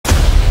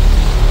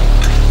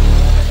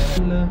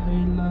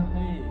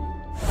है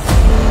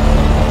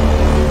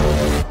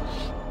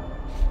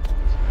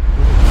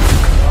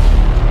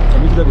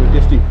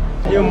टेस्टी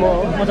यो म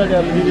मजाले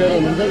भिडियोहरु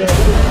हुन्छ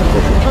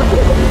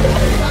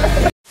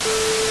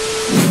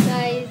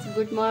guys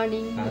good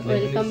morning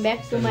welcome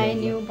back to my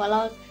new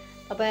vlog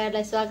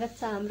तपाईहरुलाई स्वागत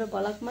छ हाम्रो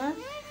भ्लगमा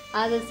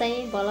आज चाहिँ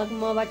भ्लग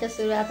मबाट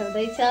सुरुवात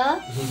हुँदैछ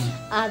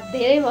आज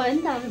धेरै भयो नि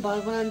त हामी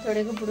भ्लग बनाउन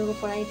छोडेको बुढोको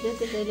पढाइ थियो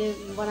त्यसैले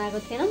बनाएको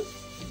थिएनौं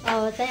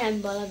अब चाहिँ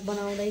हामी भ्लग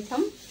बनाउँदै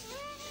छौं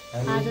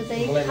आज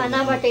चाहिँ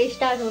खानाबाट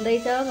स्टार्ट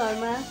हुँदैछ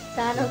घरमा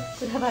सानो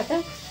कुराबाट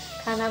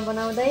खाना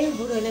बनाउँदै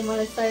बुढोले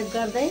मलाई सहयोग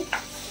गर्दै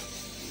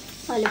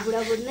अहिले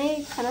बुढाबुढी नै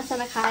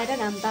खानासाना खाएर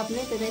घाम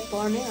ताप्ने त्यसै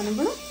पढ्ने अनि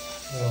बुढो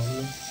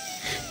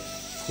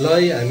ल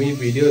हामी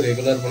भिडियो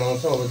रेगुलर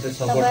बनाउँछौं अब चाहिँ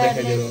सपोर्ट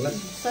देखाइदिनु होला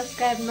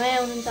सब्स्क्राइब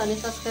नयाँ हुनुहुन्छ भने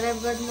सब्स्क्राइब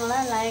गरिदिनु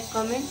होला लाइक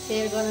कमेन्ट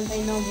शेयर गर्न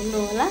चाहिँ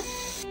नभुल्नु होला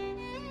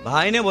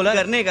भाइ ने बोला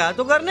गर्ने का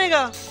तो गर्ने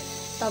का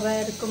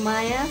तपाईहरुको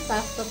माया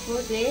साथ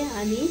सपोर्टले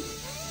हामी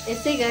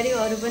यसै गरी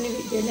अरु पनि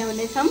भिडियो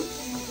ल्याउने छौं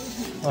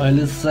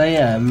अहिले चाहिँ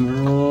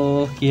हाम्रो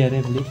के अरे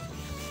भली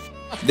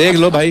देख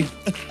लो भाई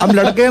हम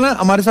लड़के हैं ना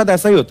हमारे साथ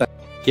ऐसा ही होता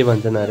है के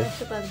भन्छन् अरे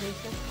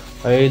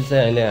अहिले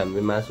चाहिँ अहिले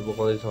हामी मासु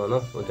पकाउँदैछौँ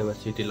होइन त्यसमा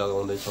सिटी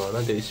लगाउँदैछौँ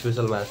होइन त्यो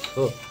स्पेसल मासु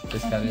हो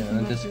त्यस कारण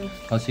होइन त्यस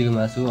खसीको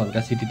मासु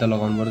हल्का सिटी त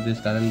लगाउनु पर्छ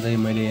त्यस कारण चाहिँ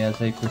मैले यहाँ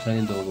चाहिँ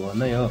खुर्सानी धोएको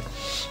होइन यो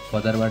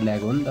बजारबाट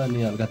ल्याएको हो नि त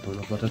अनि हल्का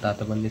धुनुपर्छ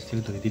तातो पनि निस्केर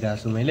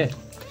धोइदिरहेको छु मैले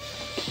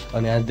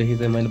अनि आजदेखि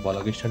चाहिँ मैले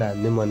भ्लग स्टार्ट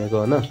हान्ने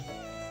भनेको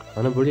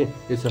होइन बुढी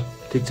के छ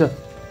ठिक छ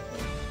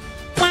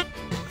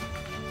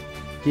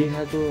के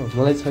खाएको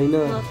मलाई छैन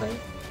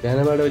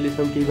बिहानबाट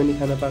अहिलेसम्म केही पनि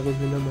खाना पाएको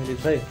छुइनँ मैले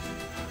चाहिँ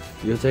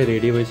यो चाहिँ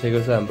रेडी भइसकेको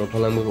छ हाम्रो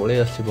फलामको घोडै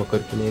अस्ति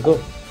भर्खर किनेको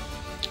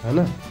होइन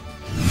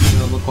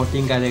अब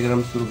कटिङ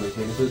कार्यक्रम सुरु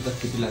भइसकेको छ जति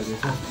छिटो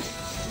लाग्दैछ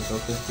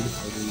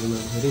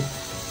फेरि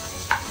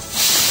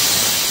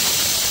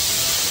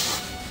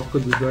टक्क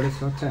दुधबाट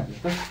सक्छ हामी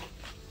त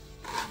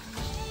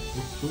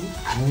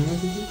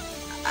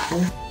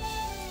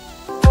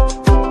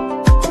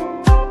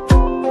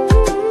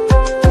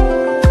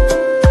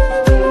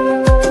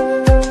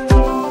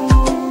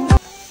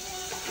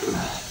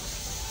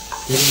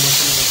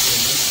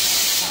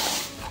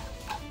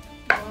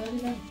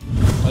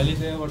अहिले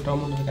चाहिँ अब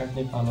टमाटर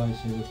काट्ने पालो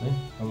आइसकेको छ है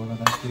टमाटर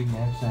काट्दै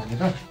यहाँ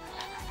हालेर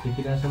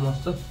देखिरहेको छ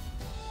मस्त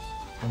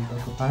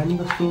अन्त पानी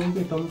कस्तो हो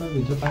कि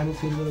टमाटरभित्र पानी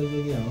छिर्दो रहेछ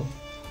कि हो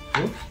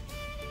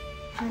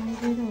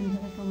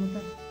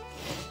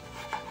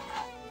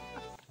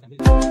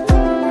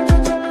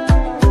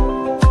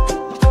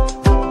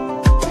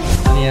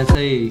अनि यहाँ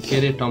चाहिँ के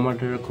अरे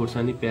टमाटर र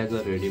खोर्सानी प्याज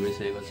रेडी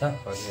भइसकेको छ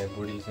अनि यहाँ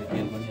बुढीले चाहिँ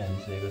तेल पनि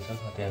हालिसकेको छ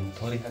त्यहाँ हामी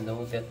थोरै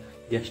खान्छौँ त्यहाँ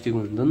ग्यास्ट्रिक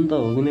हुन्छ नि त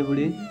हो कि नै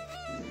बुढी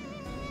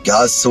क्या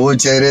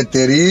सोच है रे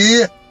तेरी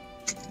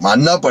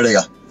मानना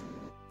पड़ेगा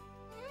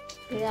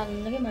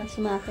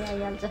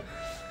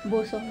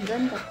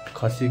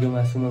खसीको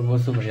मासुमा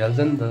बोसो भइहाल्छ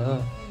नि त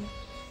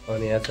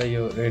अनि यहाँ चाहिँ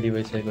यो रेडी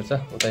भइसकेको छ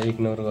उता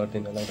इग्नोर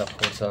गरिदिनु होला त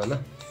खोर्छ होइन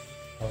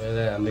अब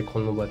यसलाई हामीले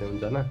खोल्नु पर्ने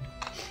हुन्छ होइन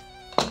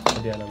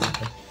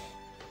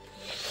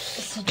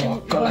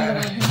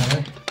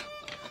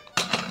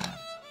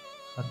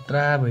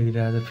खतरा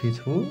भइदिरहेको छ फिज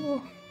हो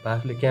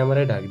बाफले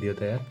क्यामेरै ढाकिदियो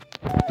त यार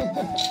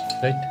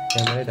राइट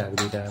क्यामेरै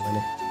ढाकिदिइरह्यो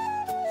भने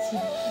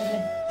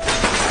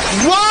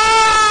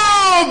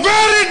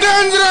वेरी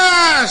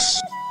डेन्जरस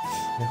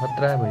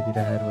खतरा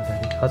भइदिइरहेको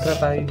बस्दाखेरि खतरा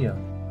पाइदियो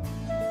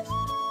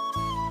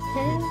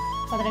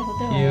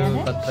यो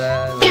खतरा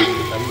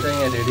हामी चाहिँ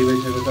यहाँ रेडी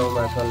भइसकेको छ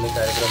मासु हाल्ने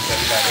कार्यक्रम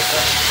चलिरहेको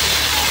छ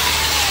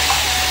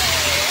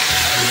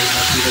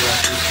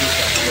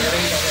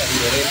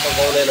धेरै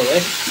पकाउँदैनौँ है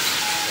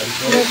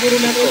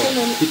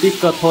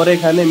चिटिक्क थोरै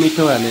खाने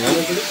मिठो खाने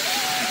होइन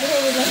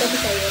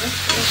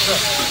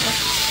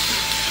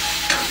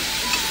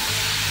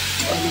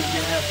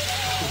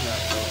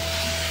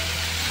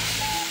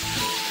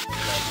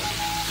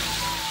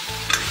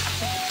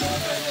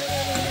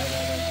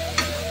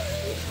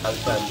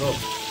हाम्रो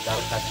दाल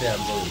खासै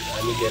हाम्रो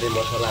हामी धेरै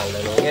मसला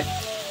हाल्दैनौँ क्या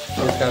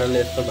त्यस कारणले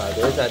यस्तो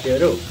भएको है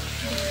साथीहरू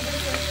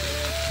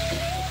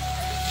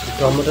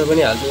टमाटर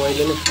पनि हाल्छु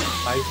अहिले नै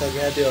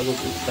पाइसक्यो त्यो अब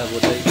पुस्ता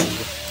बोटै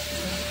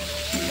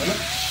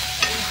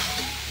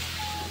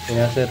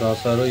यहाँ चाहिँ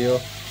रसहरू यो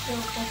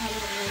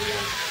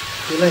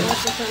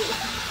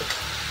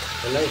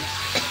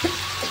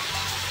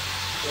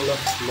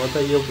म त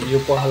यो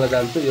पखाला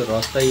जान्छु यो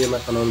रस चाहिँ योमा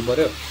खनाउनु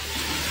पर्यो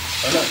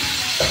होइन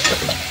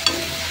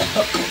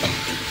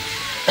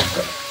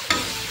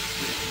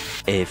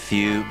A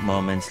few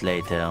moments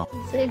later.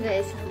 सही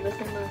गाइस हाम्रो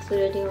चाहिँ मासु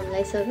रेडी हुन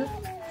लागिसक्यो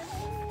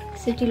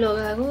सिटी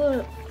लगाएको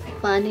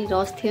पानी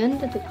रस थियो नि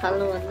त त्यो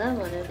फाल्नुभन्दा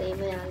भनेर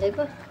यहीँमै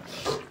हालेको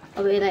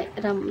अब यसलाई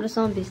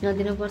राम्रोसँग भिज्न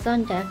दिनुपर्छ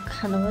अनि ट्याक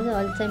खानुपर्छ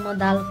अहिले चाहिँ म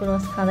दालको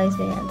रस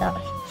खाँदैछु यहाँ दाल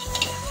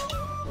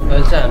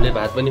अहिले चाहिँ हामीले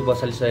भात पनि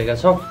बसालिसकेका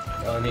छौँ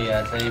अनि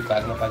यहाँ चाहिँ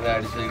पाक्न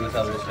आँटिसकेको छ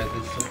अब यसलाई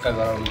चाहिँ सुक्खा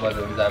गराउनु पर्छ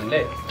हुन्छ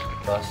हामीले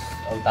रस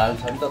अब दाल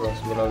छ नि त रस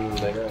बनाउनु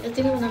हुँदैन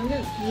यतिकै बनाउने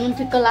नुन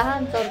ठिक्क लाहा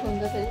अनि चर्को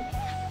हुन्छ फेरि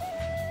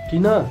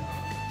किन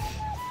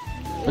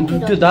अनि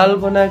त्यो दाल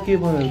बनाएको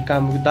के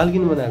काम दाल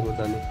किन बनाएको त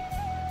अनि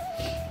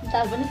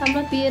दाल पनि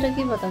खामला पिएर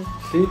के भयो त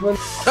त्यही पनि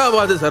क्या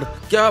बात है सर,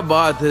 क्या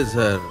बात है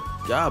सर,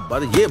 क्या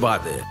बात, ये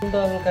बात है।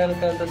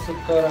 हल्का त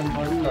सुक्कराम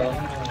पनि न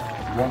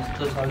मस्त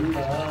छ नि त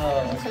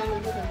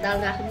दाल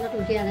राख्नु त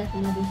उठिहाल्यो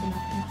खाना दिन्छ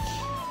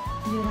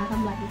यो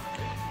राखम लाग्यो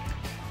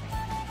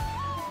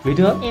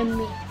मिठो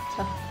एम्मी छ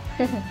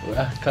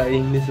आखा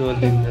इङ्ग्लिस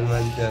बोलिन्छ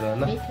मान्छेहरू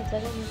होइन मिठो छ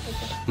र मिठो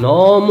छ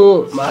नमु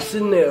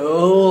मासिन्ने हो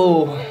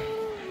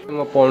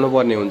म पढ्नु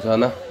पर्ने हुन्छ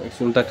होइन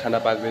एकछिन त खाना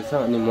पाक्दैछ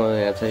अनि म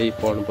यहाँ चाहिँ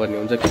पढ्नु पर्ने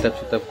हुन्छ किताब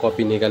सिताब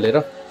कपी निकालेर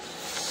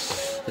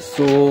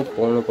यसो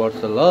पढ्नु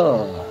पर्छ ल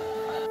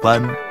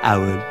 1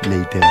 hour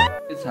later.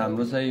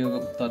 हाम्रो चाहिँ यो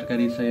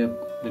तरकारी चाहिँ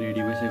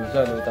रेडी भइसकेको छ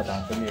अनि उता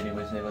भात पनि रेडी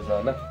भइसकेको छ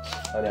होइन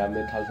अनि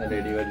हामीले थाल्सा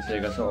रेडी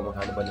गरिसकेका छौँ अब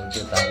खानुपर्ने हुन्छ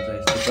दाल चाहिँ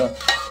यस्तो छ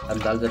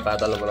हामी दाल चाहिँ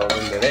पातलो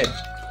बनाउँछौँ धेरै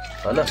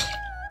होइन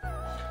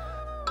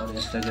अनि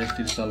यसलाई चाहिँ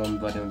यस्तरी चलाउनु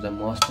पर्ने हुन्छ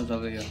मस्त छ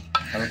कि यो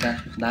हल्का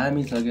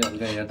दामी छ कि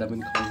हल्का हेर्दा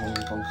पनि खाउँ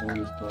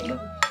जस्तो होइन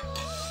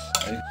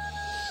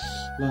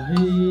ल है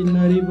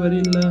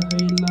लरिबरी ल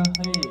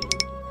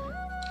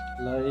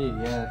है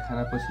यहाँ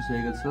खाना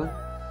पसिसकेको छ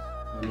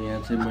अनि यहाँ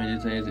चाहिँ मैले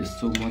चाहिँ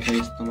यस्तो म चाहिँ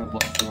यस्तोमा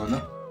बस्छु होइन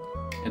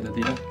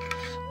यतातिर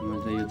म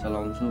चाहिँ यो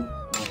चलाउँछु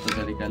मस्त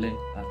तरिकाले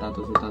तातो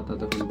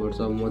खानुपर्छ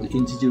म चाहिँ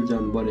इन्स्टिट्युट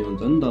जानुपर्ने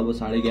हुन्छ नि त अब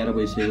 11:30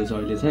 भइसकेको छ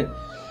अहिले चाहिँ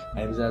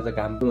हामी चाहिँ आज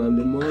घाम पनि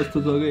हामीले मस्त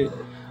छ कि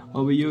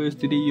अब यो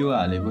यसरी यो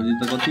हालेपछि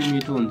त कति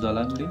मिठो हुन्छ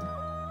होला बुढी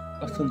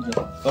कस्तो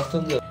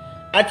हुन्छ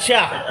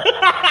अच्छा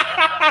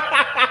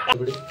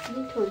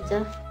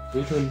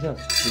मिठो हुन्छ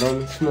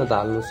नमिस न त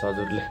हाल्नुहोस्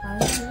हजुरले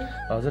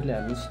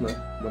हाल्नुहोस् न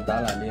म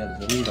दाल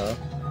हालिहाल्छु नि त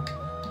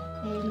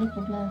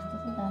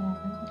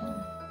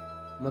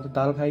म त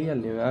दाल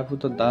खाइहाल्ने आफू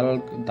त दाल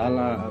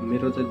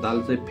मेरो चाहिँ दाल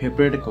चाहिँ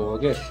फेभरेट हो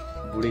क्या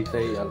बुढी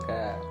चाहिँ हल्का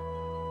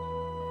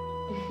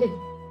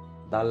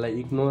दाललाई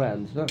इग्नोर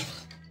हान्छ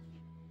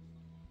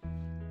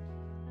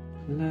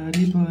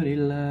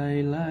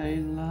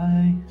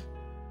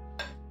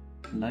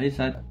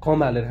सायद कम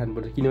हालेर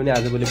खानुपर्छ किनभने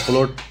आजभोलि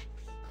ब्लड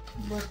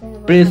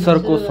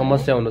प्रेसरको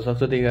समस्या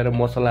हुनसक्छ त्यही भएर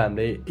मसला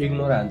हामीले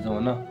इग्नोर हाल्छौँ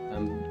होइन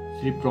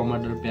सिर्फ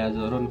टमाटर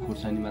प्याजहरू अनि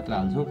खुर्सानी मात्र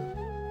हाल्छौँ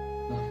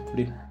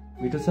बुढी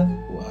मिठो छ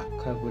वाह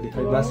खा बुढी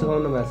खै मासु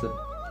खाउँ न मासु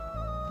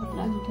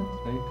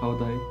है खाऊ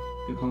त है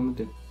त्यो खाउनु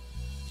त्यो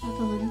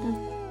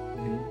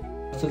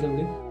कस्तो छ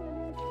बुढी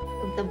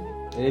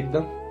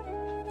एकदम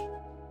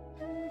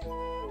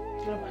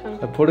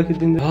फोटो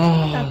खिचिदिन्छ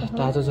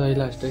तातो छ है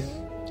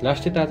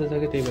लास्टै तातो छ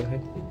कि त्यही भएर खै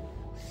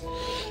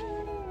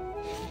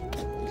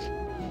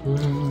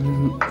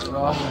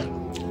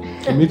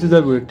मिठो छ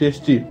बुढी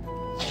टेस्टी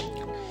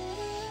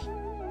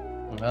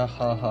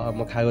म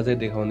खाएको चाहिँ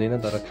देखाउँदैन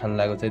तर खान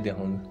लागेको चाहिँ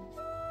देखाउनु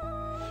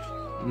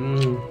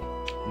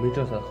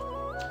मिठो छ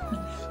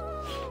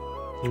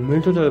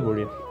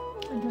बुढी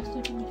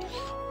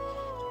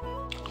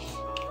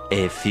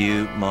A few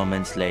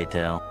moments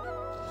later.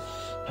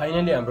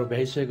 Finally हाम्रो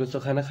भ्याइसकेको छ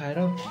खाना खाएर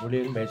भोलि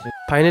पनि भ्याइसक्यो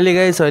फाइनली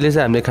गाइस अहिले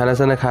चाहिँ हामीले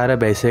खानासाना खाएर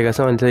भ्याइसकेका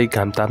छौँ अनि चाहिँ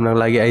घाम ताप्नको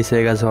लागि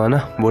आइसकेका छौँ होइन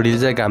भोलि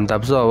चाहिँ घाम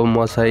ताप्छु अब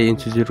म चाहिँ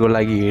इन्स्टिट्युटको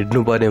लागि हिँड्नु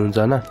पर्ने हुन्छ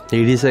होइन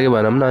हिँडिसक्यो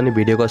भनौँ न अनि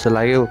भिडियो कस्तो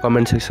लाग्यो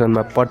कमेन्ट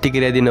सेक्सनमा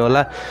प्रतिक्रिया दिनु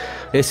होला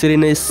यसरी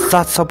नै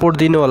साथ सपोर्ट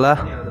दिनु होला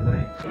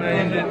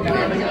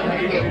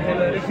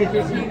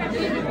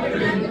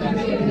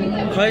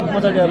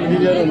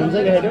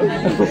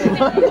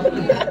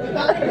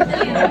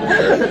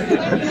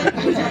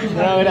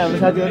हाम्रो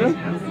साथीहरू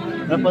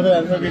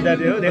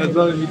विद्यार्थी हो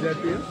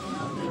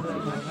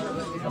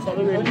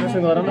सबै इन्ट्रेस्ट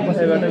गरौँ न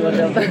कसैबाट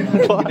गर्दै